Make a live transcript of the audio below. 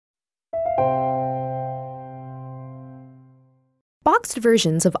boxed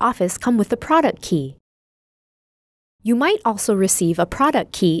versions of Office come with the product key. You might also receive a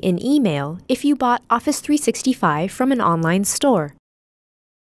product key in email if you bought Office 365 from an online store.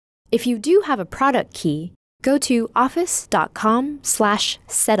 If you do have a product key, go to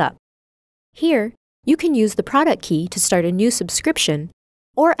office.com/setup. Here, you can use the product key to start a new subscription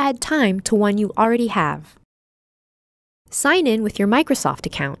or add time to one you already have. Sign in with your Microsoft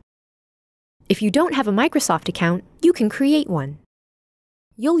account. If you don't have a Microsoft account, you can create one.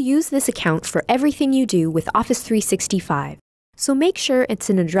 You'll use this account for everything you do with Office 365, so make sure it's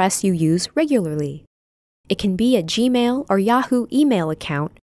an address you use regularly. It can be a Gmail or Yahoo email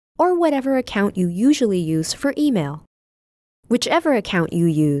account, or whatever account you usually use for email. Whichever account you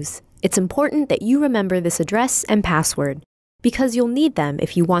use, it's important that you remember this address and password, because you'll need them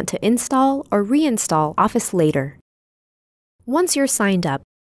if you want to install or reinstall Office later. Once you're signed up,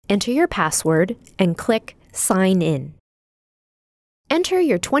 enter your password and click Sign In. Enter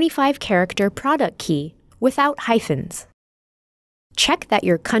your 25-character product key without hyphens. Check that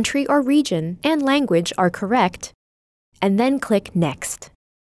your country or region and language are correct, and then click Next.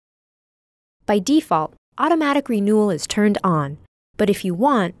 By default, automatic renewal is turned on, but if you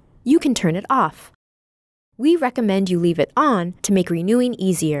want, you can turn it off. We recommend you leave it on to make renewing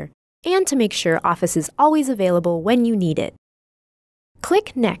easier and to make sure Office is always available when you need it.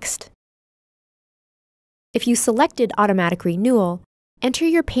 Click Next. If you selected automatic renewal, enter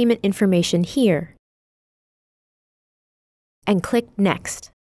your payment information here and click Next.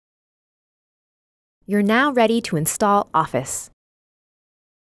 You're now ready to install Office.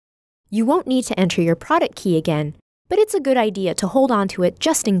 You won't need to enter your product key again, but it's a good idea to hold on to it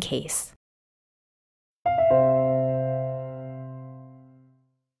just in case.